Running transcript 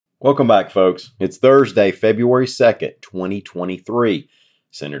Welcome back, folks. It's Thursday, February 2nd, 2023,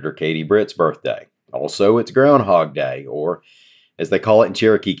 Senator Katie Britt's birthday. Also, it's Groundhog Day, or as they call it in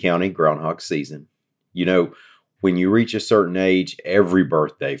Cherokee County, Groundhog Season. You know, when you reach a certain age, every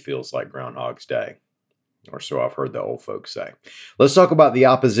birthday feels like Groundhog's Day, or so I've heard the old folks say. Let's talk about the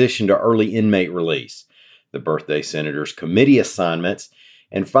opposition to early inmate release, the birthday senator's committee assignments,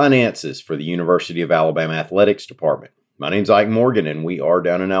 and finances for the University of Alabama Athletics Department. My name's Ike Morgan, and we are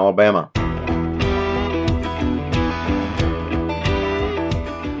down in Alabama.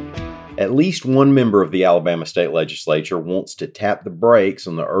 At least one member of the Alabama State Legislature wants to tap the brakes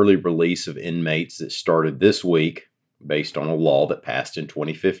on the early release of inmates that started this week based on a law that passed in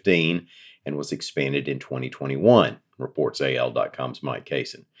 2015 and was expanded in 2021, reports AL.com's Mike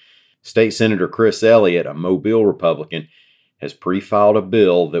Cason. State Senator Chris Elliott, a Mobile Republican, has pre-filed a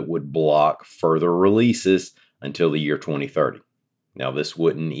bill that would block further releases until the year 2030. Now, this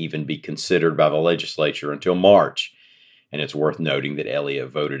wouldn't even be considered by the legislature until March, and it's worth noting that Elliott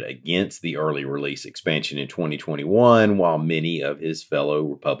voted against the early release expansion in 2021, while many of his fellow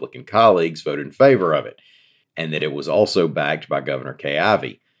Republican colleagues voted in favor of it, and that it was also backed by Governor Kay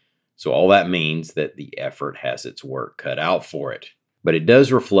Ivey. So all that means that the effort has its work cut out for it. But it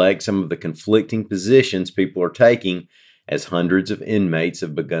does reflect some of the conflicting positions people are taking as hundreds of inmates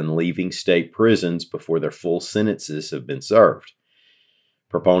have begun leaving state prisons before their full sentences have been served.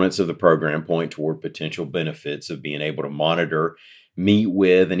 Proponents of the program point toward potential benefits of being able to monitor, meet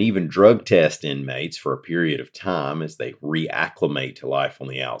with, and even drug test inmates for a period of time as they reacclimate to life on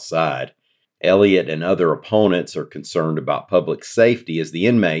the outside. Elliott and other opponents are concerned about public safety as the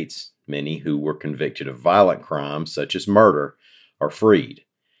inmates, many who were convicted of violent crimes such as murder, are freed.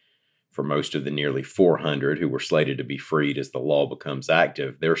 For most of the nearly 400 who were slated to be freed as the law becomes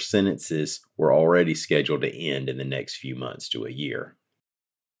active, their sentences were already scheduled to end in the next few months to a year.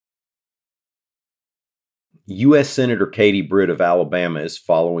 U.S. Senator Katie Britt of Alabama is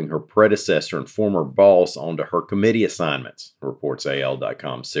following her predecessor and former boss onto her committee assignments, reports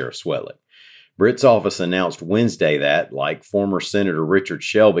AL.com's Sarah Swetlick. Britt's office announced Wednesday that, like former Senator Richard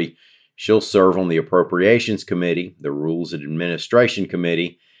Shelby, she'll serve on the Appropriations Committee, the Rules and Administration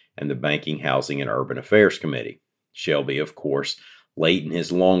Committee, and the Banking, Housing, and Urban Affairs Committee. Shelby, of course, late in his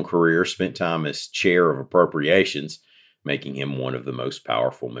long career, spent time as chair of Appropriations, making him one of the most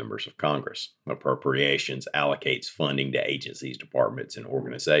powerful members of Congress. Appropriations allocates funding to agencies, departments, and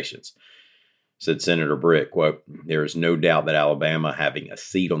organizations. Said Senator Britt, quote, "There is no doubt that Alabama having a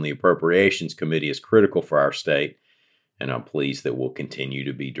seat on the Appropriations Committee is critical for our state, and I'm pleased that we'll continue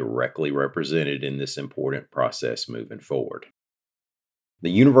to be directly represented in this important process moving forward." The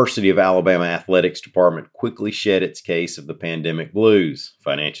University of Alabama Athletics Department quickly shed its case of the pandemic blues,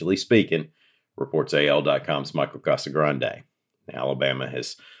 financially speaking, reports AL.com's Michael Casagrande. Alabama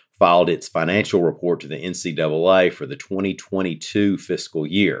has filed its financial report to the NCAA for the 2022 fiscal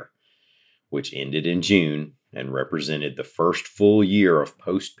year, which ended in June and represented the first full year of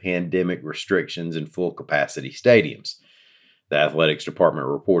post-pandemic restrictions in full-capacity stadiums. The athletics department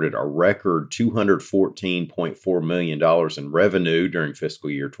reported a record $214.4 million in revenue during fiscal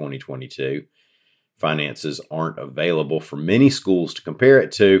year 2022. Finances aren't available for many schools to compare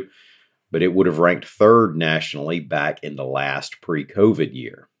it to, but it would have ranked third nationally back in the last pre-COVID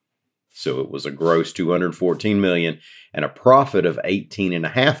year. So it was a gross $214 million and a profit of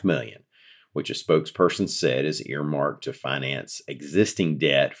 $18.5 million, which a spokesperson said is earmarked to finance existing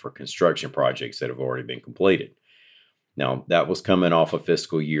debt for construction projects that have already been completed. Now, that was coming off of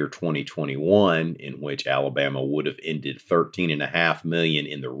fiscal year 2021, in which Alabama would have ended $13.5 million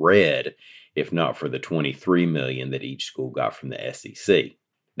in the red, if not for the $23 million that each school got from the SEC.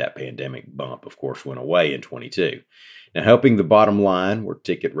 That pandemic bump, of course, went away in 22. Now, helping the bottom line were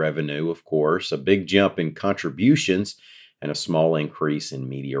ticket revenue, of course, a big jump in contributions, and a small increase in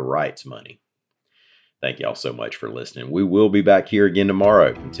media rights money. Thank y'all so much for listening. We will be back here again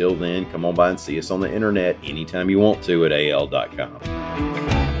tomorrow. Until then, come on by and see us on the internet anytime you want to at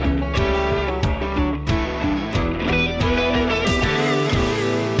AL.com.